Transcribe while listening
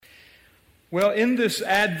Well, in this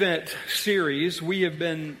Advent series, we have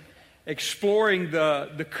been exploring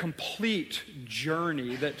the complete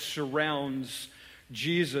journey that surrounds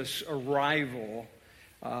Jesus' arrival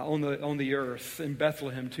on the earth in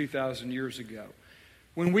Bethlehem 2,000 years ago.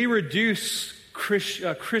 When we reduce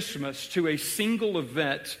Christmas to a single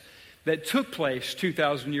event that took place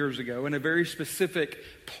 2,000 years ago in a very specific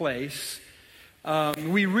place,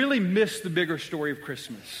 we really miss the bigger story of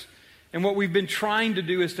Christmas. And what we've been trying to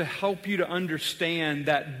do is to help you to understand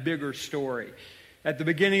that bigger story. At the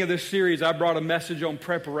beginning of this series, I brought a message on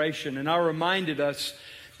preparation, and I reminded us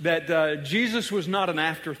that Jesus was not an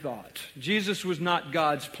afterthought. Jesus was not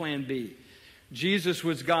God's plan B. Jesus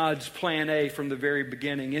was God's plan A from the very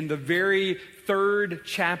beginning. In the very third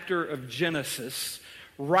chapter of Genesis,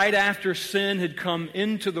 right after sin had come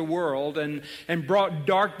into the world and brought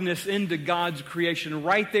darkness into God's creation,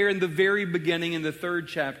 right there in the very beginning in the third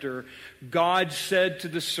chapter, God said to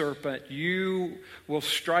the serpent, "You will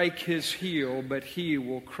strike his heel, but he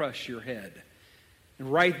will crush your head."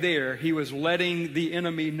 And right there, he was letting the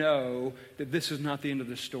enemy know that this is not the end of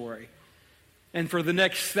the story. And for the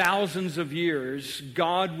next thousands of years,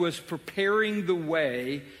 God was preparing the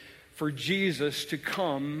way for Jesus to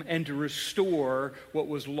come and to restore what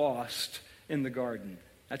was lost in the garden.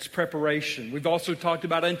 That's preparation. We've also talked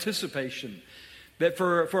about anticipation. That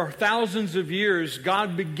for thousands of years,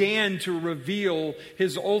 God began to reveal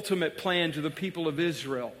his ultimate plan to the people of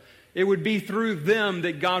Israel. It would be through them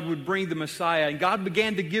that God would bring the Messiah. And God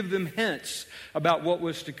began to give them hints about what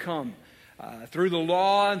was to come. Through the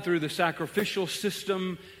law and through the sacrificial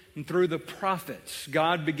system and through the prophets,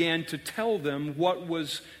 God began to tell them what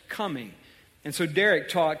was coming. And so Derek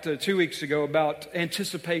talked 2 weeks ago about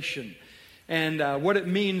anticipation and what it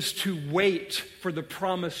means to wait for the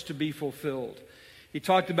promise to be fulfilled. He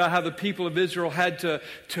talked about how the people of Israel had to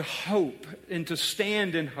hope and to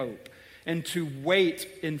stand in hope and to wait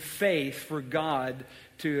in faith for God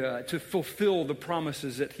to fulfill the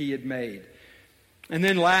promises that he had made. And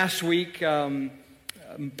then last week,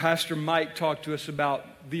 Pastor Mike talked to us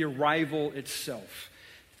about the arrival itself.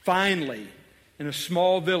 Finally, in a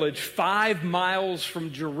small village 5 miles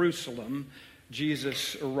from Jerusalem,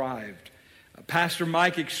 Jesus arrived. Pastor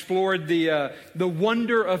Mike explored the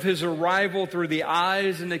wonder of his arrival through the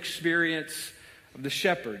eyes and experience of the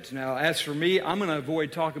shepherds. Now, as for me, I'm going to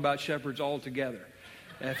avoid talking about shepherds altogether.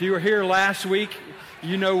 If you were here last week,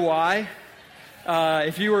 you know why.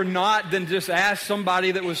 If you were not, then just ask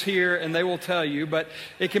somebody that was here and they will tell you. But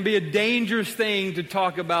it can be a dangerous thing to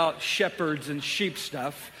talk about shepherds and sheep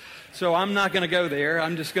stuff. So I'm not going to go there.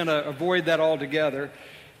 I'm just going to avoid that altogether.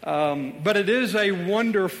 But it is a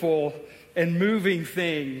wonderful and moving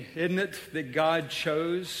thing, isn't it, that God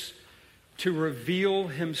chose to reveal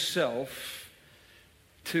himself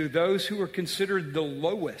to those who were considered the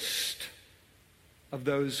lowest of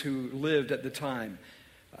those who lived at the time.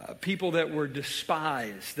 People that were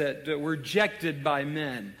despised, that were rejected by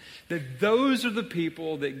men, that those are the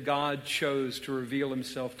people that God chose to reveal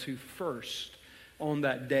himself to first on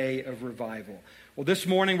that day of revival. Well, this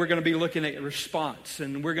morning we're going to be looking at response,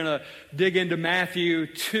 and we're going to dig into Matthew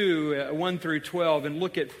 2, 1 through 12, and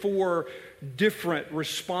look at 4 different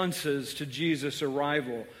responses to Jesus'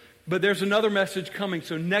 arrival. But there's another message coming,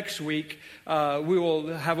 so next week we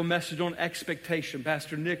will have a message on expectation.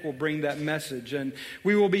 Pastor Nick will bring that message, and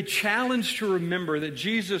we will be challenged to remember that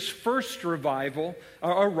Jesus' first arrival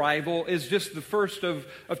is just the first of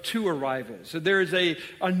 2 arrivals. So there is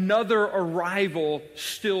another arrival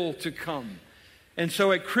still to come. And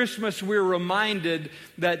so at Christmas, we're reminded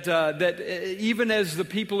that even as the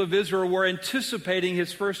people of Israel were anticipating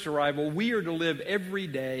his first arrival, we are to live every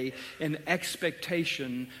day in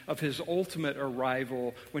expectation of his ultimate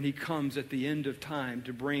arrival when he comes at the end of time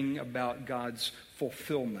to bring about God's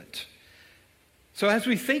fulfillment. So as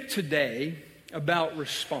we think today about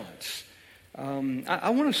response, I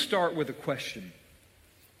want to start with a question.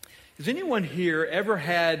 Has anyone here ever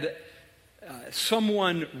had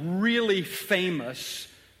someone really famous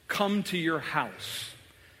come to your house?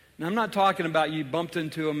 Now, I'm not talking about you bumped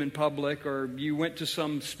into them in public or you went to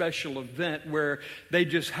some special event where they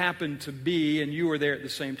just happened to be and you were there at the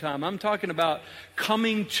same time. I'm talking about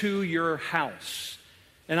coming to your house.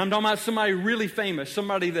 And I'm talking about somebody really famous,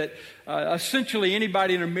 somebody that essentially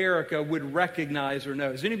anybody in America would recognize or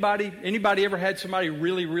know. Has anybody ever had somebody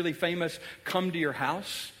really, really famous come to your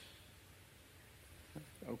house?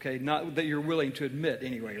 Okay, not that you're willing to admit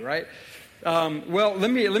anyway, right? Well, let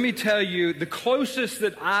me tell you, the closest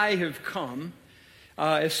that I have come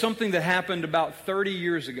is something that happened about 30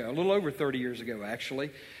 years ago, a little over 30 years ago,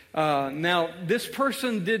 actually. Now, this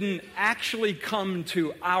person didn't actually come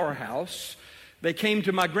to our house, They came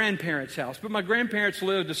to my grandparents' house, but my grandparents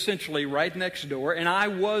lived essentially right next door, and I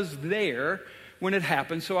was there when it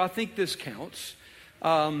happened, so I think this counts.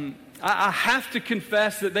 I have to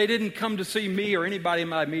confess that they didn't come to see me or anybody in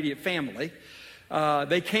my immediate family.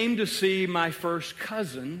 They came to see my first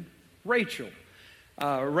cousin, Rachel.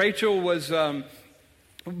 Rachel was,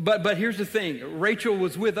 but here's the thing. Rachel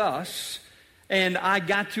was with us, and I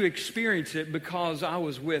got to experience it because I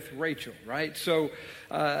was with Rachel, right? So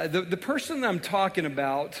the person I'm talking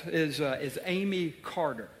about is Amy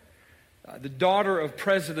Carter, the daughter of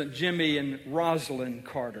President Jimmy and Rosalind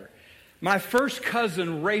Carter. My first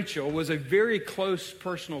cousin, Rachel, was a very close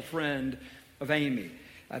personal friend of Amy.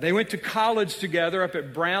 They went to college together up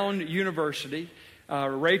at Brown University.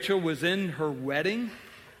 Rachel was in her wedding.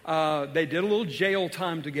 They did a little jail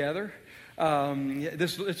time together.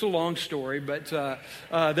 It's a long story, but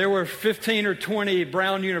there were 15 or 20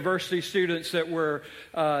 Brown University students that were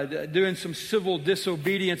doing some civil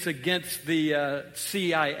disobedience against the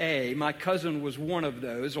CIA. My cousin was one of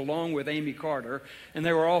those, along with Amy Carter, and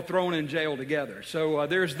they were all thrown in jail together. So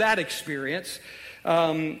there's that experience.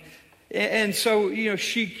 And so, you know,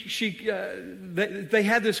 they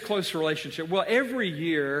had this close relationship. Well, every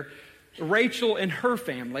year, Rachel and her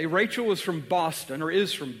family, Rachel was from Boston, or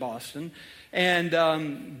is from Boston, and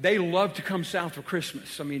they love to come south for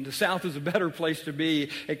Christmas. I mean, the South is a better place to be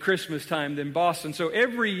at Christmas time than Boston. So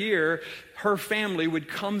every year, her family would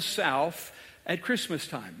come south at Christmas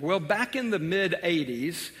time. Well, back in the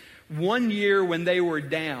mid-'80s, one year when they were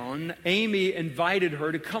down, Amy invited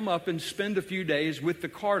her to come up and spend a few days with the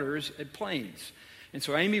Carters at Plains. And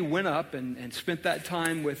so Amy went up and spent that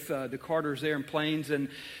time with the Carters there in Plains. And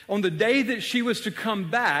on the day that she was to come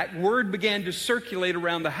back, word began to circulate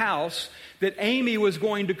around the house that Amy was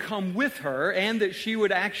going to come with her and that she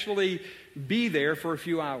would actually be there for a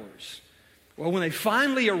few hours. Well, when they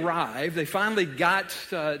finally arrived, they finally got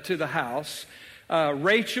to the house.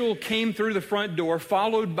 Rachel came through the front door,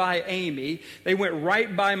 followed by Amy. They went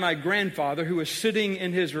right by my grandfather, who was sitting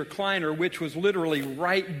in his recliner, which was literally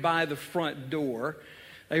right by the front door.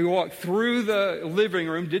 They walked through the living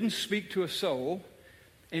room, didn't speak to a soul,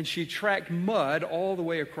 and she tracked mud all the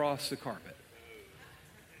way across the carpet.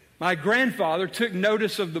 My grandfather took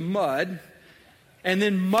notice of the mud and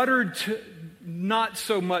then muttered not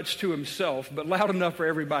so much to himself, but loud enough for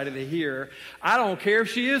everybody to hear, "I don't care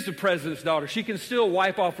if she is the president's daughter. She can still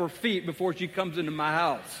wipe off her feet before she comes into my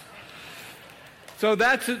house." So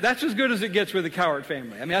that's as good as it gets with the Cowart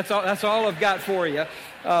family. I mean, that's all I've got for you.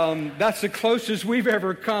 That's the closest we've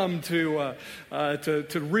ever come to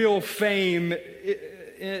real fame.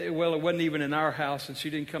 Well, it wasn't even in our house, and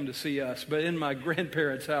she didn't come to see us, but in my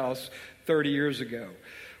grandparents' house 30 years ago.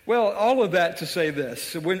 Well, all of that to say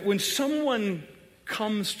this. When someone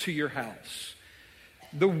comes to your house,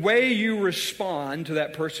 the way you respond to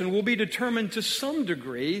that person will be determined to some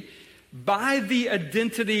degree by the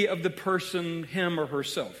identity of the person, him or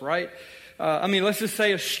herself, right? I mean, let's just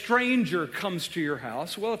say a stranger comes to your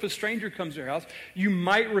house. Well, if a stranger comes to your house, you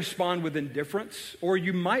might respond with indifference or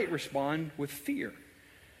you might respond with fear.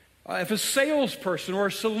 If a salesperson or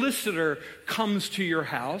a solicitor comes to your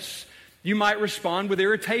house, you might respond with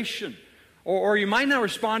irritation, or you might not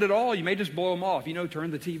respond at all. You may just blow them off. You know,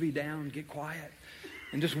 turn the TV down, get quiet,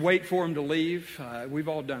 and just wait for them to leave. We've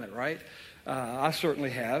all done it, right? I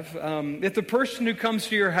certainly have. If the person who comes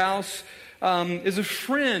to your house is a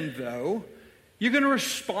friend, though, you're going to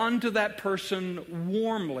respond to that person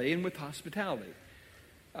warmly and with hospitality.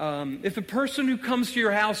 If the person who comes to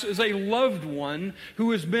your house is a loved one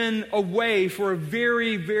who has been away for a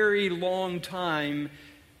very, very long time,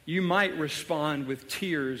 you might respond with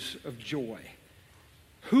tears of joy.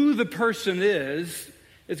 Who the person is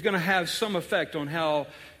going to have some effect on how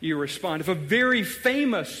you respond. If a very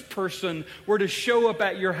famous person were to show up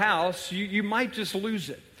at your house, you might just lose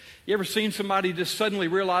it. You ever seen somebody just suddenly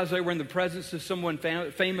realize they were in the presence of someone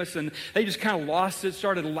famous and they just kind of lost it,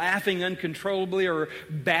 started laughing uncontrollably or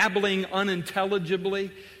babbling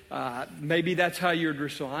unintelligibly? Maybe that's how you'd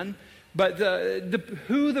respond. But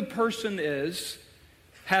who the person is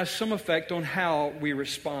has some effect on how we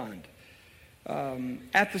respond.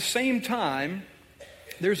 At the same time,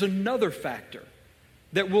 there's another factor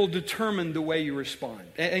that will determine the way you respond.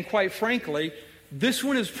 And quite frankly, this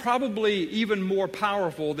one is probably even more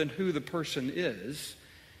powerful than who the person is,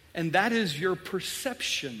 and that is your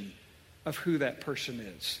perception of who that person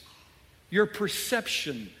is. Your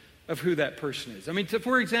perception of who that person is. I mean,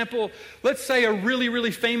 for example, let's say a really,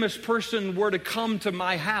 really famous person were to come to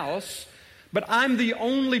my house, but I'm the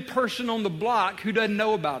only person on the block who doesn't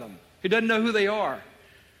know about them, who doesn't know who they are.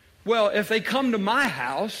 Well, if they come to my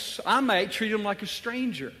house, I might treat them like a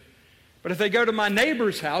stranger But if they go to my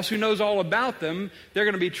neighbor's house, who knows all about them, they're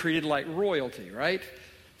going to be treated like royalty, right?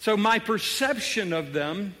 So my perception of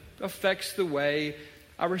them affects the way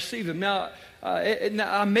I receive them. Now,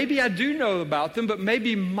 maybe I do know about them, but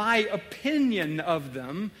maybe my opinion of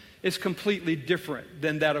them is completely different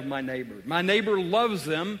than that of my neighbor. My neighbor loves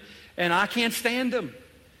them, and I can't stand them.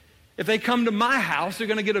 If they come to my house, they're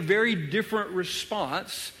going to get a very different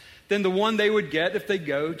response than the one they would get if they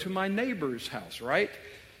go to my neighbor's house, right?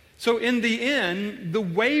 So in the end, the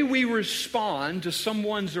way we respond to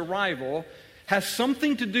someone's arrival has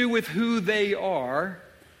something to do with who they are,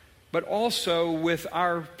 but also with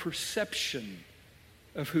our perception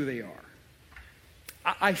of who they are.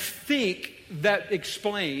 I think that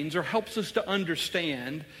explains or helps us to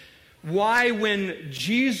understand why when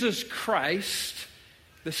Jesus Christ,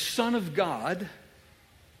 the Son of God,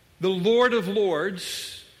 the Lord of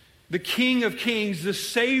Lords, the King of Kings, the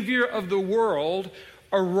Savior of the world,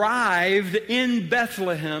 arrived in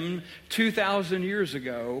Bethlehem 2,000 years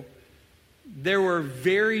ago, there were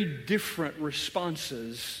very different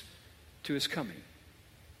responses to his coming.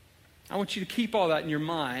 I want you to keep all that in your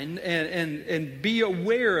mind and be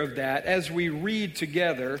aware of that as we read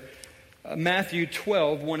together Matthew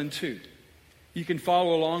 12, 1 and 2. You can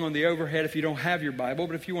follow along on the overhead if you don't have your Bible,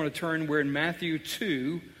 but if you want to turn, we're in Matthew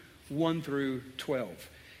 2, 1 through 12.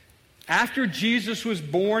 After Jesus was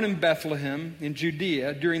born in Bethlehem in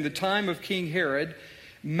Judea during the time of King Herod,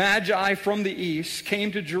 Magi from the east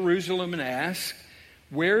came to Jerusalem and asked,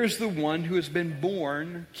 "Where is the one who has been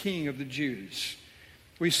born King of the Jews?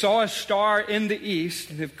 We saw a star in the east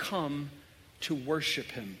and have come to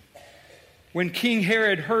worship him." When King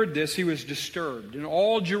Herod heard this, he was disturbed, and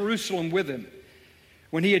all Jerusalem with him.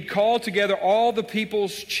 When he had called together all the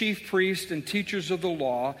people's chief priests and teachers of the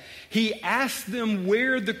law, he asked them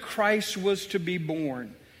where the Christ was to be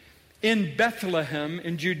born. "In Bethlehem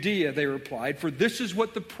in Judea," they replied, "for this is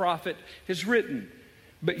what the prophet has written.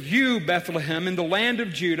 But you, Bethlehem, in the land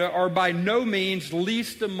of Judah, are by no means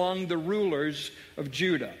least among the rulers of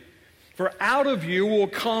Judah. For out of you will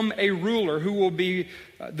come a ruler who will be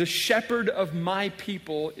the shepherd of my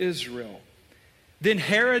people Israel." Then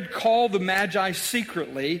Herod called the Magi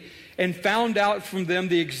secretly and found out from them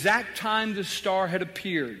the exact time the star had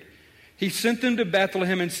appeared. He sent them to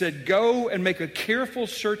Bethlehem and said, "Go and make a careful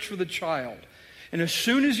search for the child. And as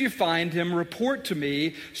soon as you find him, report to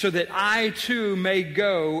me so that I too may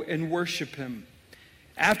go and worship him."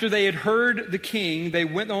 After they had heard the king, they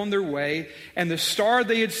went on their way, and the star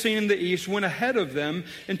they had seen in the east went ahead of them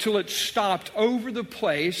until it stopped over the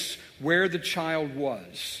place where the child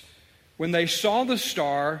was. When they saw the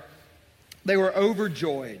star, they were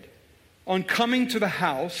overjoyed. On coming to the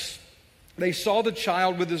house, they saw the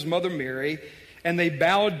child with his mother Mary, and they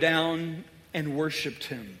bowed down and worshiped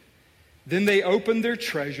him. Then they opened their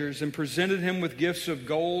treasures and presented him with gifts of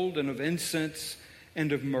gold and of incense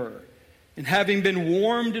and of myrrh. And having been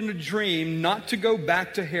warned in a dream not to go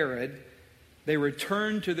back to Herod, they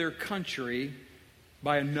returned to their country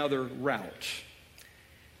by another route.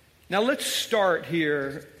 Now let's start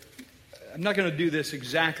here. I'm not going to do this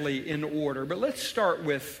exactly in order, but let's start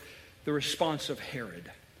with the response of Herod.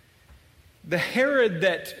 The Herod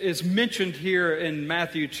that is mentioned here in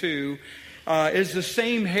Matthew 2 is the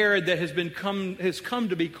same Herod that has come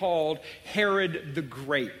to be called Herod the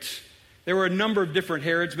Great. There were a number of different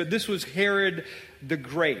Herods, but this was Herod the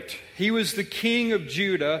Great. He was the king of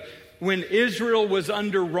Judah when Israel was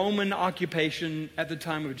under Roman occupation at the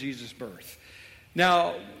time of Jesus' birth.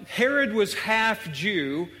 Now, Herod was half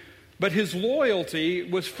Jew, but his loyalty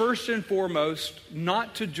was first and foremost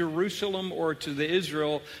not to Jerusalem or to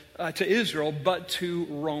Israel, but to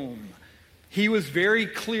Rome. He was very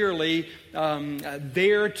clearly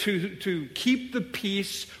there to keep the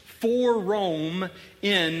peace for Rome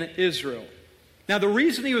in Israel. Now, the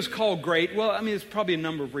reason he was called great, well, I mean, there's probably a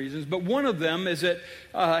number of reasons, but one of them is that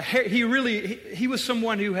he was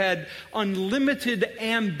someone who had unlimited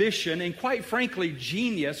ambition and, quite frankly,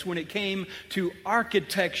 genius when it came to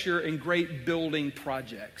architecture and great building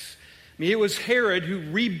projects. I mean, it was Herod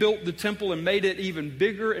who rebuilt the temple and made it even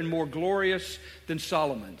bigger and more glorious than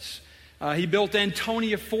Solomon's. He built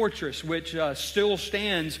Antonia Fortress, which still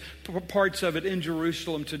stands, parts of it in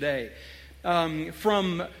Jerusalem today.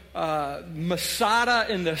 From Masada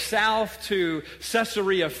in the south to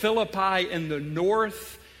Caesarea Philippi in the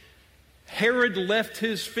north, Herod left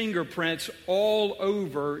his fingerprints all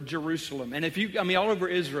over Jerusalem, and all over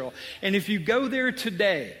Israel. And if you go there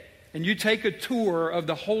today and you take a tour of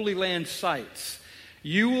the Holy Land sites,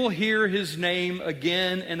 you will hear his name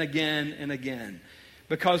again and again and again.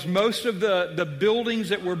 Because most of the buildings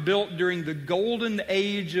that were built during the golden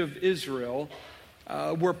age of Israel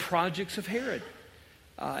were projects of Herod.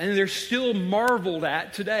 And they're still marveled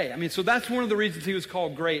at today. I mean, so that's one of the reasons he was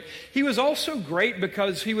called great. He was also great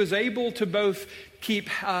because he was able to both keep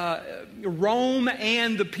Rome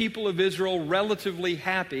and the people of Israel relatively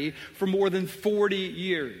happy for more than 40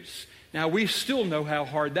 years. Now, we still know how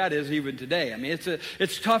hard that is even today. I mean,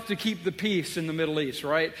 it's tough to keep the peace in the Middle East,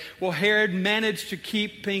 right? Well, Herod managed to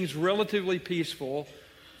keep things relatively peaceful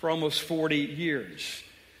for almost 40 years.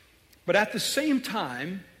 But at the same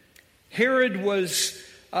time, Herod was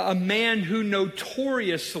a man who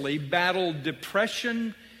notoriously battled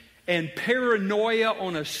depression and paranoia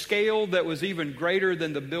on a scale that was even greater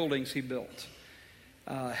than the buildings he built.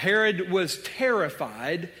 Herod was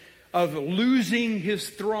terrified of losing his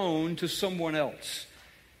throne to someone else.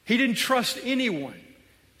 He didn't trust anyone.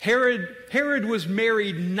 Herod was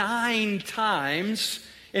married 9 times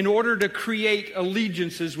in order to create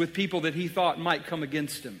allegiances with people that he thought might come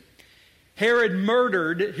against him. Herod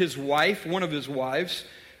murdered his wife, one of his wives,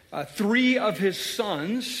 3 of his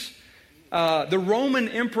sons. The Roman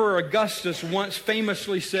Emperor Augustus once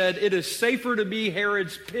famously said, "It is safer to be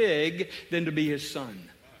Herod's pig than to be his son."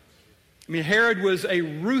 I mean, Herod was a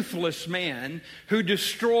ruthless man who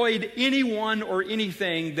destroyed anyone or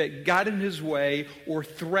anything that got in his way or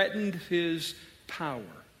threatened his power.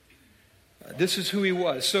 This is who he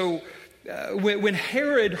was. So when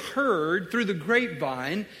Herod heard through the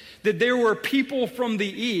grapevine that there were people from the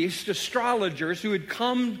east, astrologers, who had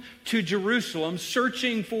come to Jerusalem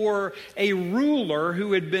searching for a ruler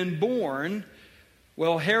who had been born,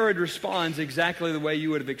 well, Herod responds exactly the way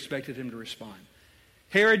you would have expected him to respond.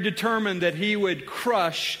 Herod determined that he would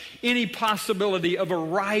crush any possibility of a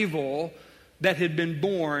rival that had been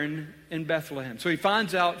born in Bethlehem. So he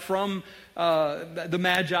finds out from the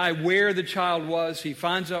Magi where the child was. He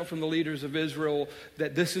finds out from the leaders of Israel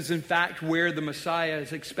that this is in fact where the Messiah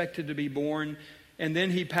is expected to be born. And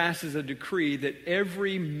then he passes a decree that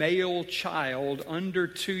every male child under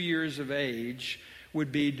 2 years of age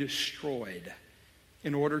would be destroyed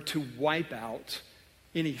in order to wipe out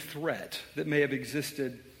any threat that may have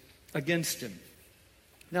existed against him.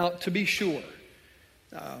 Now, to be sure,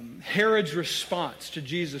 Herod's response to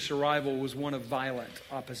Jesus' arrival was one of violent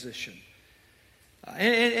opposition.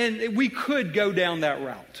 And we could go down that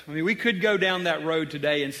route. I mean, we could go down that road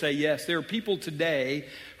today and say, yes, there are people today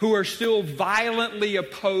who are still violently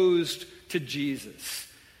opposed to Jesus.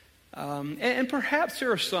 And perhaps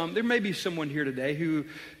there may be someone here today who,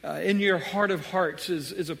 in your heart of hearts,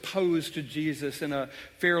 is opposed to Jesus in a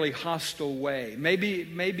fairly hostile way.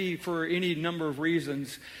 Maybe for any number of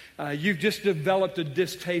reasons, you've just developed a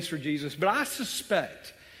distaste for Jesus. But I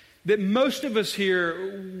suspect that most of us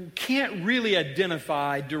here can't really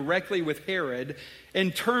identify directly with Herod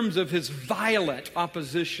in terms of his violent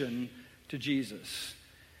opposition to Jesus.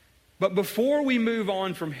 But before we move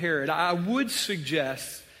on from Herod, I would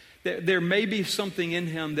suggest that there may be something in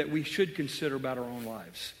him that we should consider about our own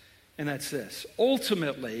lives. And that's this.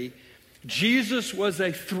 Ultimately, Jesus was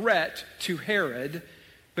a threat to Herod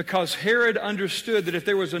because Herod understood that if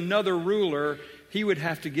there was another ruler, he would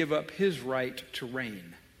have to give up his right to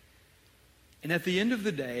reign. And at the end of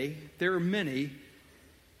the day, there are many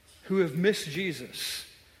who have missed Jesus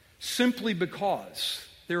simply because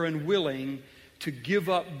they're unwilling to give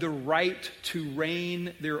up the right to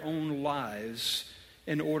reign their own lives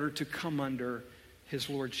in order to come under his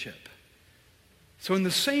lordship. So in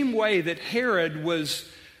the same way that Herod was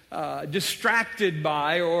distracted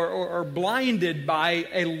by or blinded by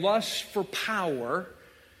a lust for power,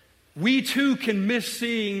 we too can miss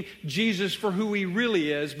seeing Jesus for who he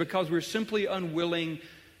really is because we're simply unwilling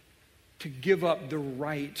to give up the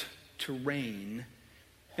right to reign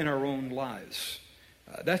in our own lives.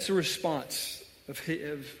 That's the response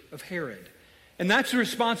of Herod. And that's the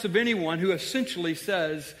response of anyone who essentially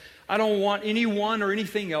says, I don't want anyone or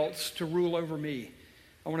anything else to rule over me.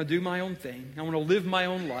 I want to do my own thing. I want to live my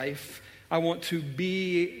own life. I want to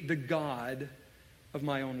be the God of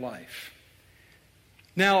my own life.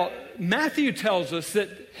 Now, Matthew tells us that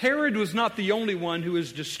Herod was not the only one who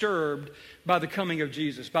was disturbed by the coming of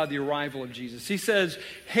Jesus, by the arrival of Jesus. He says,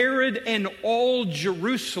 Herod and all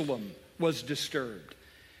Jerusalem was disturbed.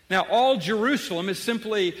 Now, all Jerusalem is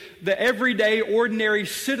simply the everyday, ordinary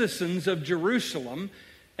citizens of Jerusalem.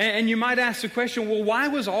 And you might ask the question, well, why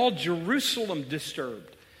was all Jerusalem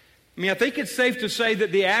disturbed? I mean, I think it's safe to say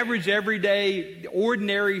that the average, everyday,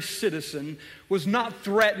 ordinary citizen was not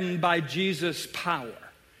threatened by Jesus' power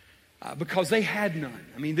because they had none.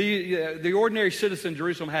 I mean, the ordinary citizen in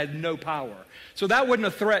Jerusalem had no power. So that wasn't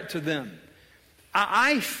a threat to them.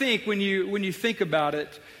 I think when you think about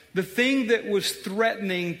it, the thing that was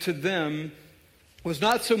threatening to them was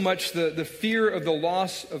not so much the fear of the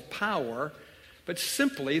loss of power, but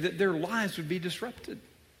simply that their lives would be disrupted.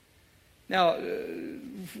 Now,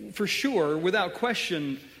 for sure, without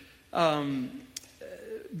question,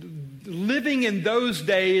 living in those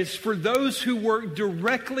days for those who worked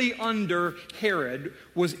directly under Herod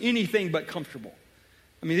was anything but comfortable.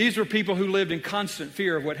 I mean, these were people who lived in constant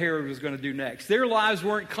fear of what Herod was going to do next. Their lives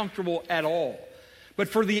weren't comfortable at all. But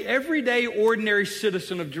for the everyday, ordinary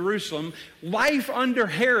citizen of Jerusalem, life under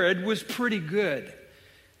Herod was pretty good. I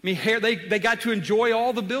mean, they got to enjoy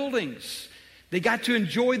all the buildings. They got to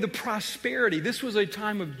enjoy the prosperity. This was a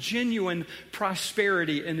time of genuine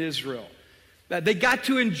prosperity in Israel. They got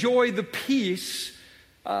to enjoy the peace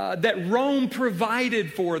that Rome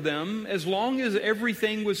provided for them as long as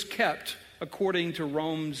everything was kept according to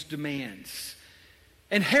Rome's demands.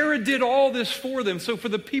 And Herod did all this for them. So for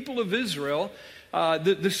the people of Israel,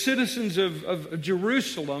 the citizens of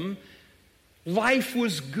Jerusalem, life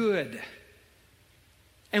was good.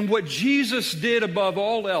 And what Jesus did above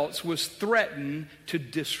all else was threaten to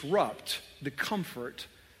disrupt the comfort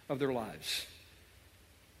of their lives.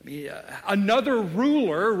 I mean, another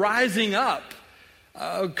ruler rising up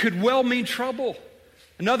could well mean trouble.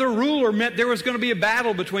 Another ruler meant there was going to be a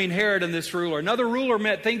battle between Herod and this ruler. Another ruler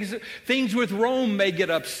meant things with Rome may get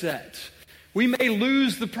upset. We may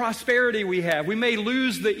lose the prosperity we have. We may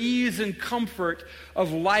lose the ease and comfort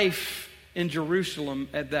of life in Jerusalem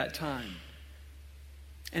at that time.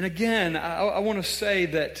 And again, I want to say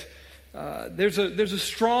that there's a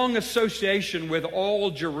strong association with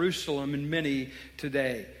all Jerusalem and many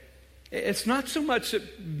today. It's not so much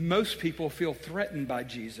that most people feel threatened by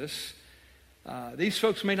Jesus. These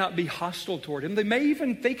folks may not be hostile toward him. They may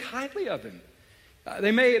even think highly of him.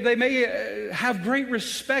 They may have great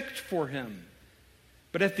respect for him.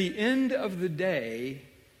 But at the end of the day,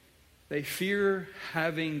 they fear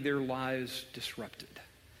having their lives disrupted.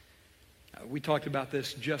 We talked about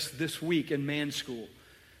this just this week in Man School,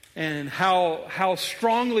 and how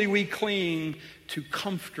strongly we cling to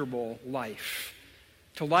comfortable life,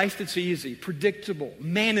 to life that's easy, predictable,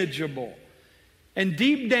 manageable. And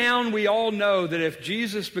deep down, we all know that if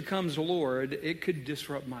Jesus becomes Lord, it could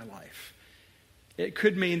disrupt my life. It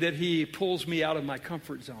could mean that he pulls me out of my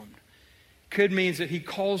comfort zone. It could mean that he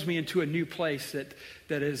calls me into a new place that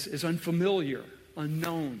is unfamiliar,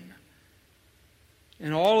 unknown.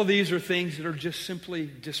 And all of these are things that are just simply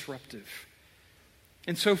disruptive.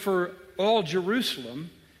 And so for all Jerusalem,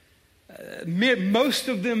 most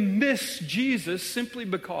of them miss Jesus simply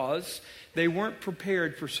because they weren't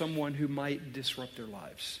prepared for someone who might disrupt their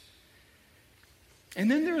lives. And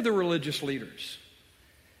then there are the religious leaders.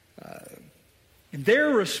 And their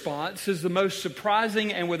response is the most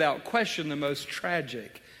surprising and without question the most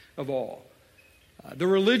tragic of all. The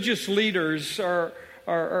religious leaders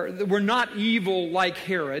were not evil like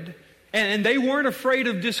Herod, and they weren't afraid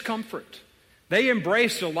of discomfort. They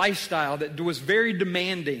embraced a lifestyle that was very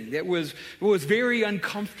demanding, that was very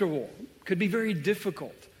uncomfortable, could be very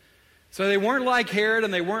difficult. So they weren't like Herod,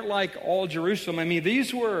 and they weren't like all Jerusalem. I mean,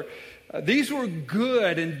 these were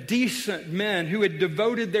good and decent men who had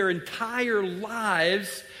devoted their entire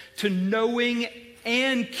lives to knowing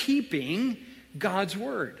and keeping God's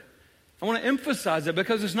word. I want to emphasize that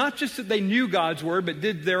because it's not just that they knew God's word but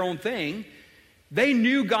did their own thing. They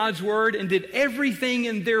knew God's word and did everything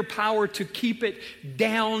in their power to keep it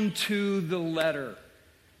down to the letter.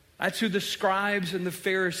 That's who the scribes and the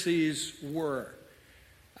Pharisees were.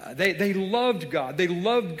 They loved God. They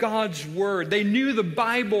loved God's word. They knew the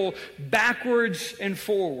Bible backwards and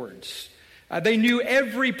forwards. They knew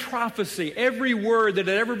every prophecy, every word that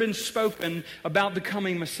had ever been spoken about the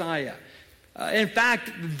coming Messiah. In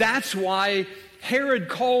fact, that's why Herod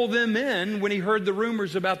called them in when he heard the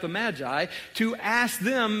rumors about the Magi to ask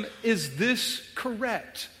them, is this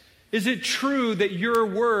correct? Is it true that your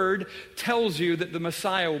word tells you that the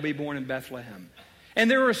Messiah will be born in Bethlehem? And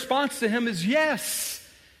their response to him is yes,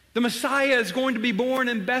 the Messiah is going to be born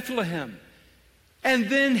in Bethlehem. And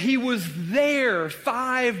then he was there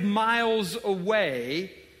 5 miles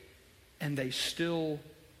away, and they still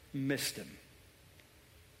missed him.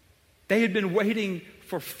 They had been waiting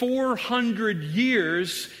for 400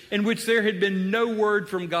 years in which there had been no word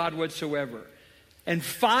from God whatsoever. And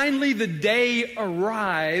finally the day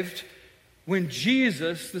arrived when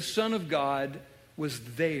Jesus, the Son of God, was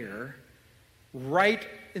there, right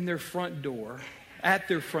in their front door, at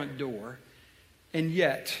their front door, and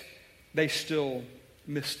yet they still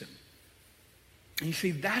missed him. And you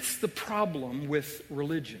see, that's the problem with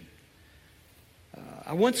religion.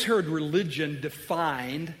 I once heard religion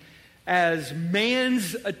defined as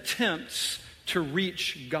man's attempts to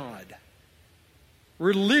reach God.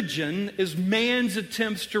 Religion is man's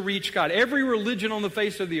attempts to reach God. Every religion on the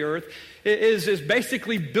face of the earth is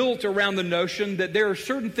basically built around the notion that there are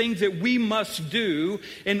certain things that we must do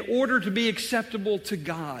in order to be acceptable to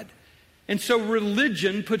God. And so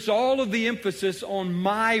religion puts all of the emphasis on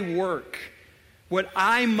my work, what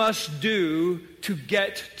I must do to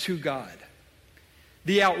get to God.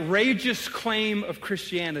 The outrageous claim of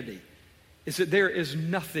Christianity is that there is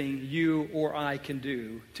nothing you or I can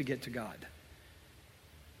do to get to God.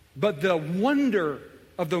 But the wonder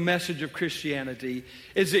of the message of Christianity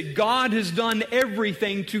is that God has done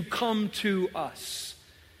everything to come to us.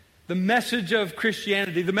 The message of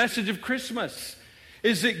Christianity, the message of Christmas,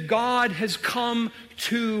 is that God has come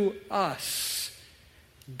to us.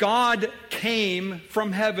 God came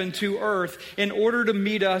from heaven to earth in order to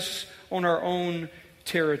meet us on our own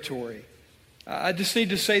territory. I just need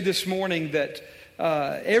to say this morning that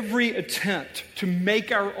every attempt to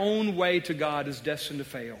make our own way to God is destined to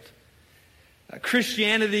fail.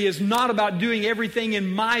 Christianity is not about doing everything in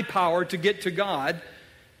my power to get to God.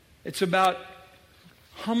 It's about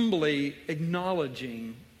humbly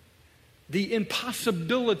acknowledging the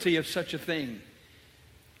impossibility of such a thing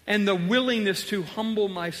and the willingness to humble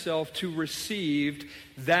myself to receive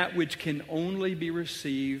that which can only be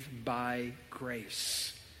received by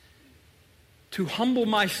grace. To humble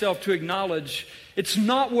myself to acknowledge it's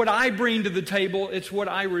not what I bring to the table, it's what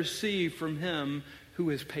I receive from Him who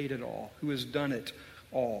has paid it all, who has done it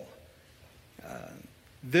all.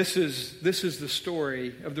 This is the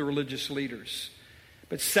story of the religious leaders.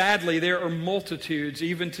 But sadly, there are multitudes,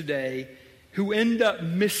 even today, who end up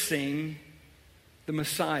missing the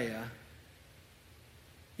Messiah,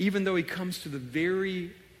 even though He comes to the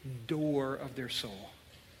very door of their soul.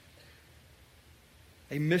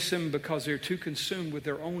 They miss Him because they're too consumed with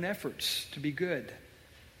their own efforts to be good,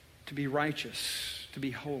 to be righteous, to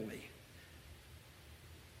be holy.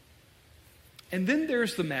 And then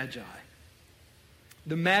there's the Magi.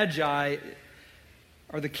 The Magi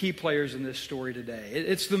are the key players in this story today.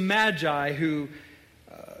 It's the Magi who,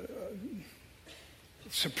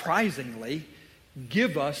 surprisingly,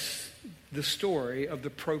 give us the story of the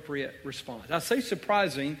appropriate response. I say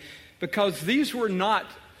surprising because these were not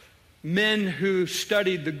men who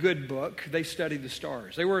studied the good book. They studied the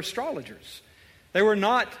stars. They were astrologers. They were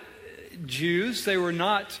not Jews. They were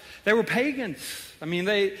pagans. I mean,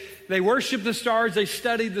 they worshiped the stars. They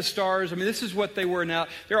studied the stars. I mean, this is what they were now.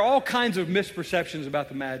 There are all kinds of misperceptions about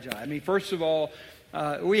the Magi. I mean, first of all,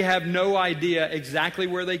 we have no idea exactly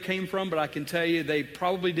where they came from, but I can tell you they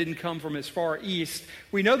probably didn't come from as far east.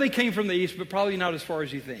 We know they came from the east, but probably not as far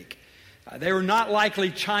as you think. They were not likely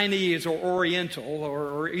Chinese or Oriental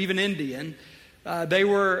or even Indian. They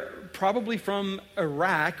were probably from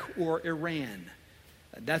Iraq or Iran.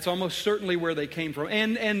 That's almost certainly where they came from.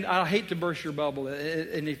 And I hate to burst your bubble,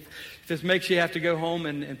 and if this makes you have to go home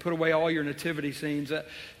and put away all your nativity scenes,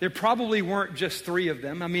 there probably weren't just three of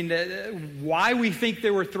them. I mean, why we think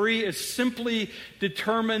there were three is simply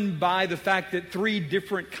determined by the fact that three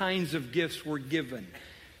different kinds of gifts were given.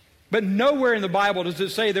 But nowhere in the Bible does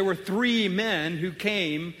it say there were three men who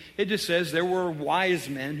came. It just says there were wise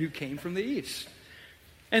men who came from the east.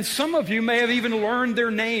 And some of you may have even learned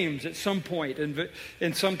their names at some point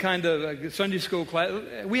in some kind of Sunday school class.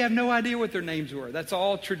 We have no idea what their names were. That's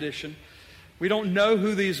all tradition. We don't know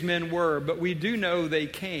who these men were, but we do know they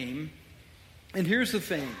came. And here's the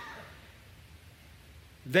thing.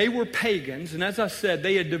 They were pagans, and as I said,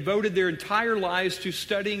 they had devoted their entire lives to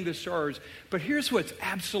studying the stars. But here's what's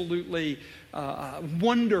absolutely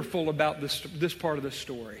wonderful about this part of the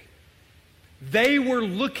story. They were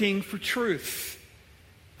looking for truth.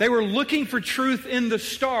 They were looking for truth in the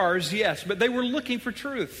stars, yes, but they were looking for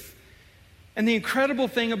truth. And the incredible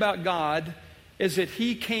thing about God is that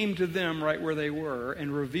He came to them right where they were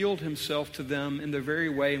and revealed Himself to them in the very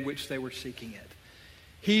way in which they were seeking it.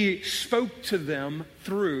 He spoke to them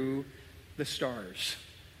through the stars.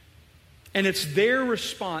 And it's their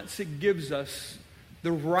response that gives us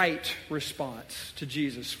the right response to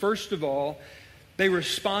Jesus. First of all, they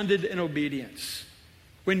responded in obedience.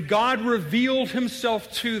 When God revealed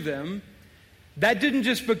Himself to them, that didn't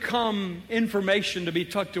just become information to be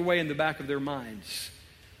tucked away in the back of their minds.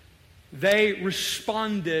 They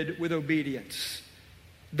responded with obedience.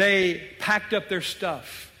 They packed up their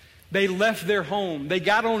stuff. They left their home. They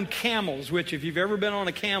got on camels, which if you've ever been on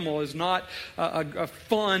a camel is not a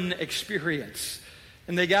fun experience.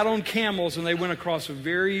 And they got on camels and they went across a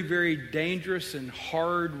very, very dangerous and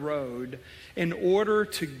hard road in order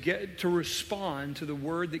to respond to the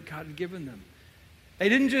word that God had given them. They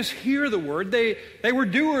didn't just hear the word, they were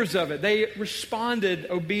doers of it. They responded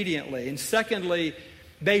obediently. And secondly,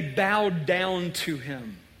 they bowed down to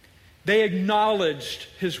him. They acknowledged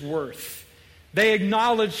his worth. They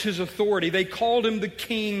acknowledged his authority. They called him the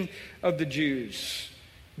King of the Jews.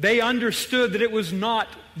 They understood that it was not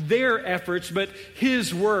their efforts, but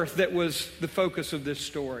his worth that was the focus of this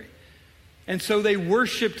story. And so they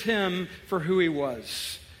worshiped him for who he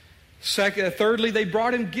was. Thirdly, they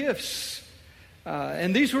brought him gifts.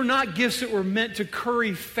 And these were not gifts that were meant to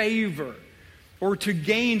curry favor or to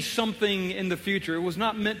gain something in the future. It was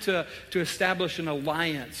not meant to establish an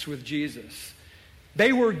alliance with Jesus.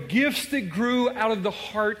 They were gifts that grew out of the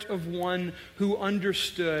heart of one who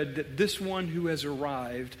understood that this one who has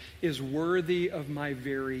arrived is worthy of my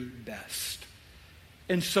very best.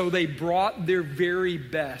 And so they brought their very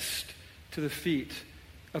best to the feet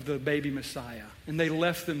of the baby Messiah. And they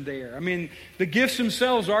left them there. I mean, the gifts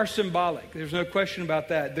themselves are symbolic. There's no question about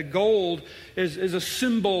that. The gold is a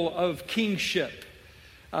symbol of kingship.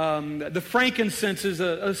 The frankincense is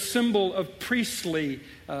a symbol of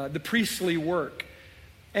the priestly work.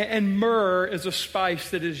 And myrrh is a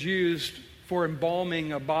spice that is used for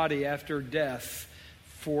embalming a body after death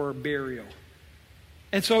for burial.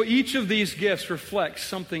 And so each of these gifts reflects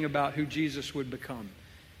something about who Jesus would become.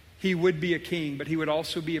 He would be a king, but he would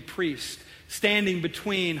also be a priest, standing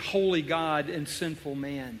between holy God and sinful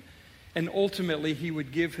man. And ultimately, he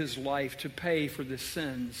would give his life to pay for the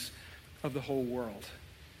sins of the whole world.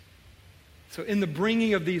 So in the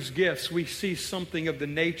bringing of these gifts, we see something of the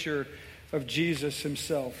nature of Jesus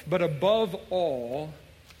himself. But above all,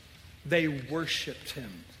 they worshiped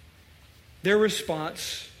him. Their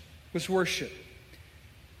response was worship.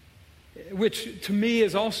 Which to me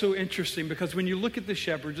is also interesting because when you look at the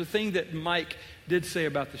shepherds, the thing that Mike did say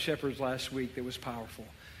about the shepherds last week that was powerful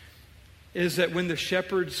is that when the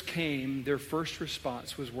shepherds came, their first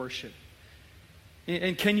response was worship.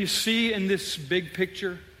 And can you see in this big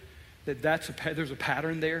picture that there's a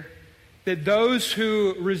pattern there? That those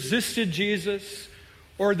who resisted Jesus,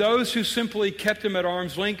 or those who simply kept him at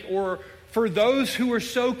arm's length, or for those who were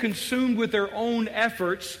so consumed with their own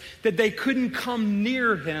efforts that they couldn't come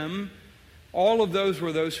near him, all of those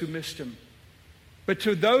were those who missed him. But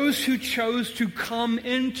to those who chose to come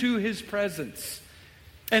into his presence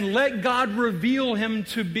and let God reveal him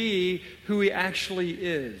to be who he actually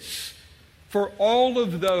is, for all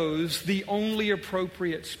of those, the only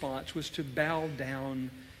appropriate response was to bow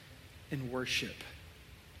down and worship.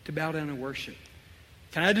 To bow down and worship.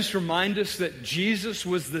 Can I just remind us that Jesus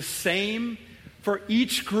was the same for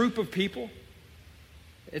each group of people?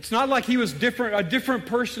 It's not like he was a different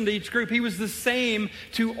person to each group. He was the same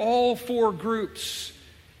to all four groups.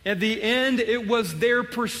 At the end, it was their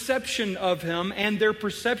perception of him and their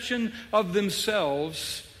perception of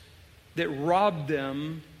themselves that robbed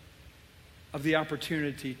them of the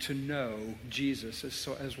opportunity to know Jesus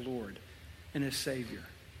as Lord and as Savior.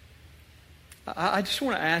 I just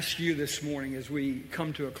want to ask you this morning as we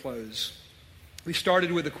come to a close. We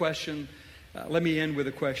started with a question. Let me end with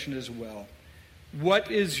a question as well.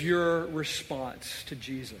 What is your response to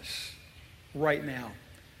Jesus right now?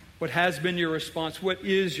 What has been your response? What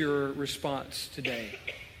is your response today?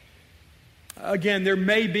 Again, there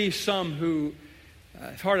may be some who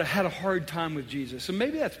had a hard time with Jesus. And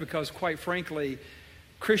maybe that's because, quite frankly,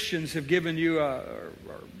 Christians have given you a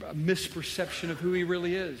misperception of who he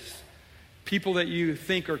really is. People that you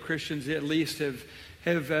think are Christians at least have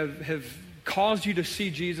caused you to see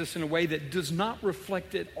Jesus in a way that does not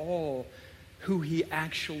reflect at all who he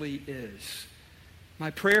actually is.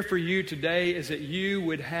 My prayer for you today is that you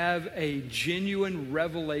would have a genuine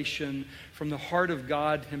revelation from the heart of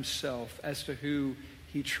God himself as to who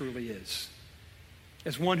he truly is.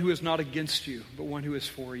 As one who is not against you, but one who is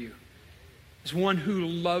for you. As one who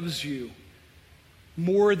loves you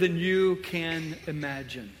more than you can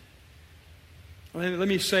imagine. Let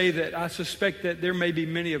me say that I suspect that there may be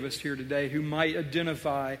many of us here today who might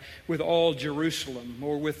identify with all Jerusalem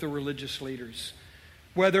or with the religious leaders.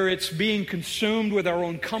 Whether it's being consumed with our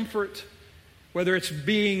own comfort, whether it's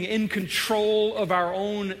being in control of our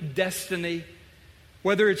own destiny,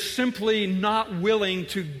 whether it's simply not willing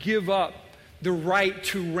to give up the right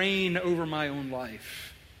to reign over my own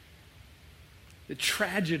life. The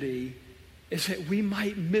tragedy is that we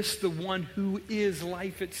might miss the one who is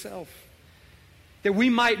life itself. That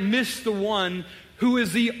we might miss the one who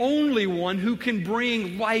is the only one who can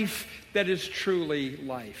bring life that is truly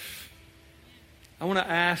life. I want to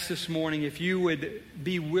ask this morning if you would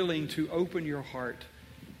be willing to open your heart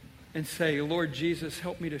and say, Lord Jesus,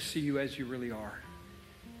 help me to see you as you really are.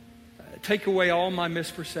 Take away all my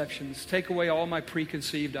misperceptions. Take away all my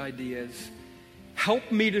preconceived ideas.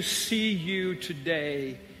 Help me to see you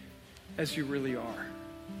today as you really are.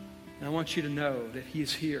 And I want you to know that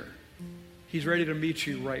He's here. He's ready to meet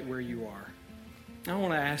you right where you are. I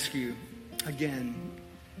want to ask you again,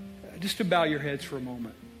 just to bow your heads for a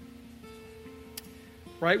moment.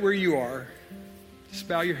 Right where you are, just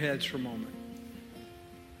bow your heads for a moment.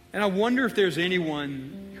 And I wonder if there's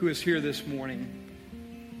anyone who is here this morning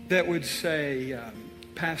that would say,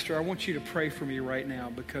 Pastor, I want you to pray for me right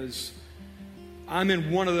now because I'm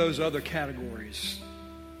in one of those other categories.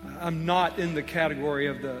 I'm not in the category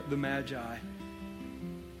of the Magi.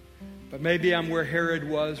 But maybe I'm where Herod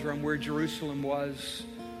was, or I'm where Jerusalem was,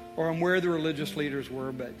 or I'm where the religious leaders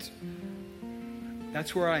were, but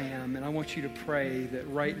that's where I am. And I want you to pray that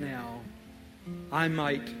right now I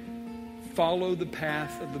might follow the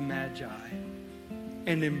path of the Magi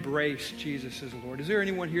and embrace Jesus as Lord. Is there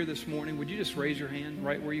anyone here this morning? Would you just raise your hand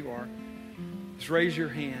right where you are? Just raise your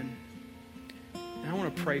hand. And I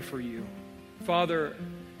want to pray for you. Father,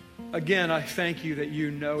 again, I thank you that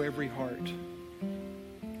you know every heart.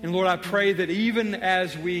 And Lord, I pray that even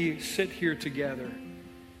as we sit here together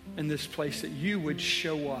in this place, that you would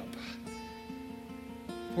show up.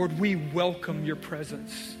 Lord, we welcome your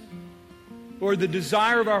presence. Lord, the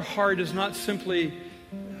desire of our heart is not simply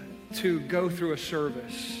to go through a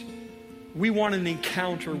service. We want an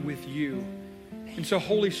encounter with you. And so,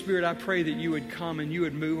 Holy Spirit, I pray that you would come and you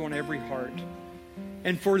would move on every heart.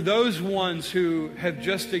 And for those ones who have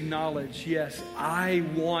just acknowledged, yes, I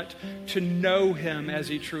want to know him as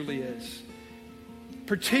he truly is.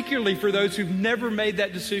 Particularly for those who've never made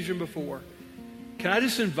that decision before. Can I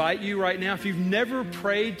just invite you right now, if you've never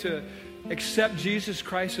prayed to accept Jesus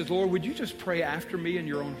Christ as Lord, would you just pray after me in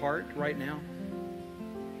your own heart right now?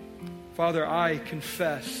 Father, I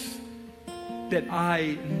confess that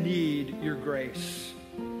I need your grace.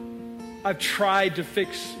 I've tried to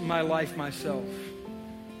fix my life myself.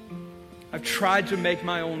 I've tried to make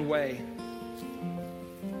my own way,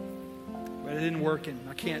 but it didn't work, and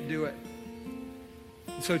I can't do it.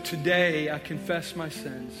 And so today I confess my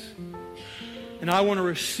sins, and I want to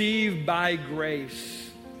receive by grace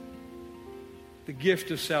the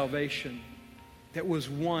gift of salvation that was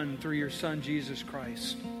won through your Son, Jesus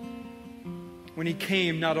Christ, when he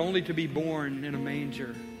came not only to be born in a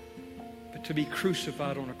manger, but to be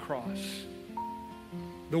crucified on a cross.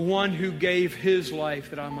 The one who gave his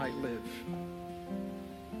life that I might live.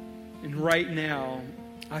 And right now,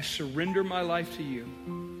 I surrender my life to you.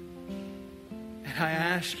 And I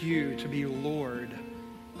ask you to be Lord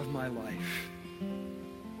of my life.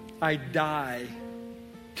 I die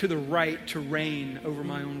to the right to reign over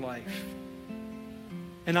my own life.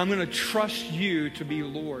 And I'm going to trust you to be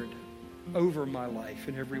Lord over my life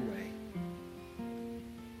in every way.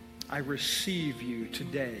 I receive you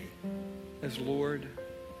today as Lord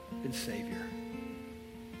and Savior.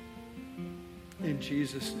 In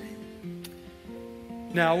Jesus' name.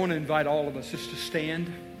 Now I want to invite all of us just to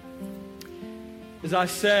stand. As I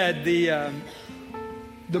said, the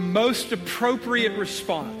most appropriate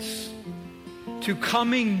response to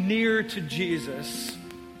coming near to Jesus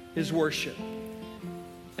is worship.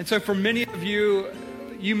 And so for many of you,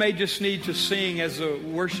 you may just need to sing as the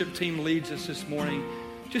worship team leads us this morning.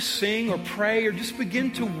 Just sing or pray or just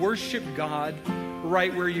begin to worship God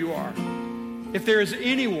right where you are. If there is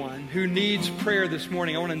anyone who needs prayer this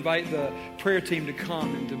morning, I want to invite the prayer team to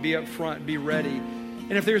come and to be up front, be ready.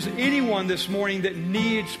 And if there's anyone this morning that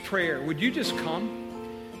needs prayer, would you just come?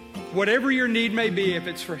 Whatever your need may be, if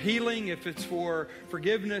it's for healing, if it's for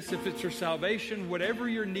forgiveness, if it's for salvation, whatever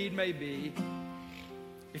your need may be,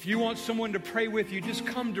 if you want someone to pray with you, just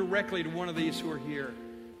come directly to one of these who are here.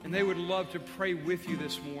 And they would love to pray with you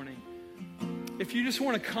this morning. If you just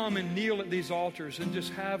want to come and kneel at these altars and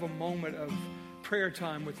just have a moment of prayer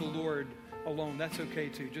time with the Lord alone, that's okay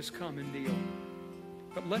too. Just come and kneel.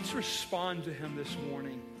 But let's respond to him this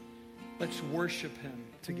morning. Let's worship him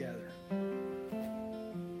together.